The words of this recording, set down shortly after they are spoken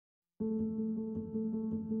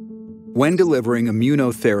When delivering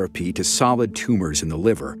immunotherapy to solid tumors in the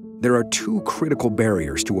liver, there are two critical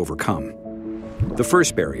barriers to overcome. The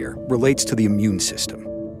first barrier relates to the immune system.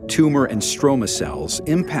 Tumor and stroma cells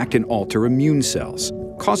impact and alter immune cells,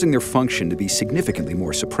 causing their function to be significantly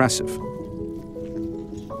more suppressive.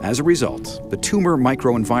 As a result, the tumor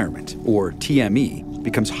microenvironment, or TME,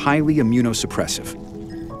 becomes highly immunosuppressive,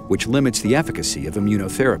 which limits the efficacy of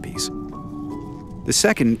immunotherapies. The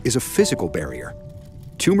second is a physical barrier.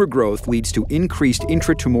 Tumor growth leads to increased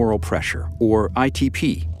intratumoral pressure, or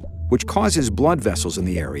ITP, which causes blood vessels in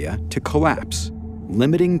the area to collapse,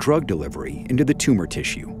 limiting drug delivery into the tumor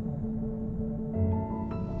tissue.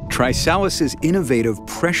 TriSalus's innovative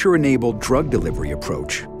pressure-enabled drug delivery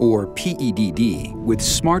approach, or PEDD, with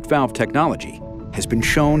SmartValve technology, has been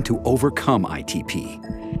shown to overcome ITP.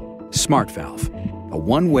 SmartValve, a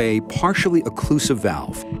one-way, partially occlusive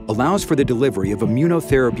valve, allows for the delivery of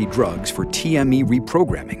immunotherapy drugs for TME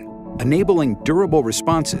reprogramming, enabling durable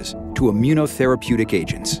responses to immunotherapeutic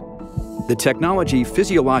agents. The technology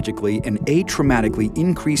physiologically and atraumatically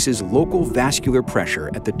increases local vascular pressure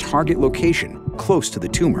at the target location close to the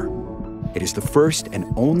tumor. It is the first and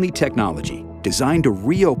only technology designed to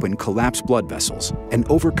reopen collapsed blood vessels and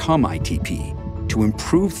overcome ITP to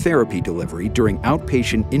improve therapy delivery during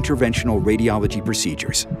outpatient interventional radiology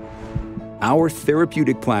procedures. Our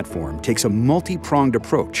therapeutic platform takes a multi-pronged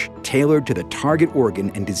approach tailored to the target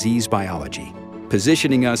organ and disease biology,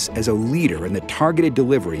 positioning us as a leader in the targeted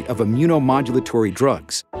delivery of immunomodulatory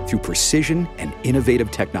drugs through precision and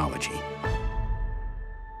innovative technology.